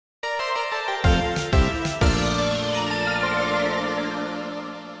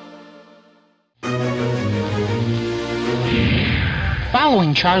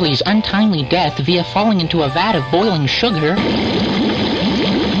Following Charlie's untimely death via falling into a vat of boiling sugar,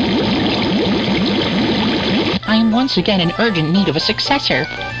 I am once again in urgent need of a successor.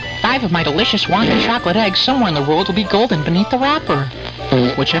 5 of my delicious Wonka chocolate eggs somewhere in the world will be golden beneath the wrapper.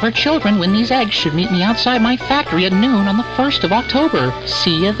 Whichever children win these eggs should meet me outside my factory at noon on the 1st of October.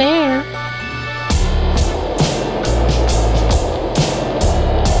 See you there.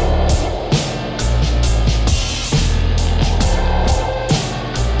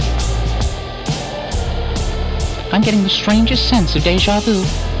 I'm getting the strangest sense of deja vu.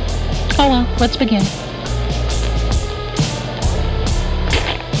 Oh well, let's begin.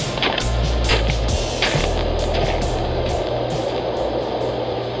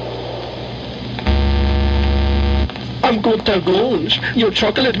 I'm good to goons. Your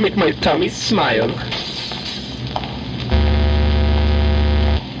chocolate make my tummy smile.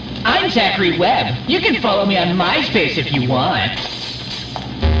 I'm Zachary Webb. You can follow me on MySpace if you want.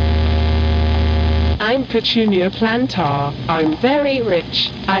 I'm Petunia Plantar. I'm very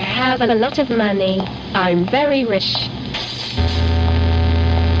rich. I have a lot of money. I'm very rich.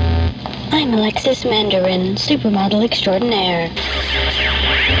 I'm Alexis Mandarin, supermodel extraordinaire.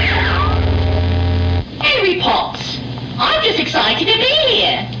 Henry Potts. I'm just excited to be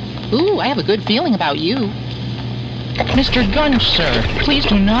here. Ooh, I have a good feeling about you. Mr. Gunch, sir, please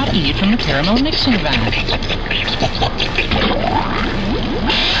do not eat from the caramel mixing vat.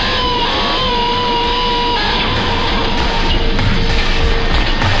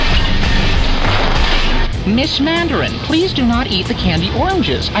 Miss Mandarin, please do not eat the candy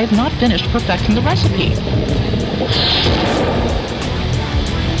oranges. I have not finished perfecting the recipe.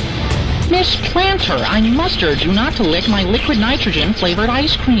 Miss Planter, I must urge you not to lick my liquid nitrogen-flavored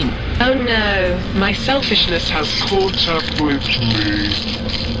ice cream. Oh no, my selfishness has caught up with me.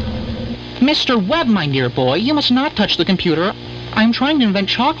 Mr. Webb, my dear boy, you must not touch the computer. I'm trying to invent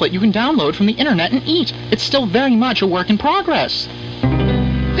chocolate you can download from the internet and eat. It's still very much a work in progress.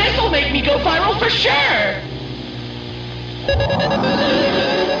 This'll make me go viral for sure!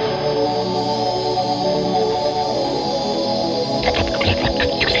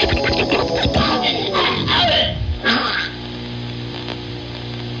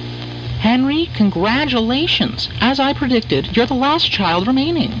 Henry, congratulations. As I predicted, you're the last child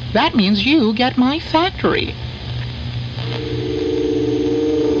remaining. That means you get my factory.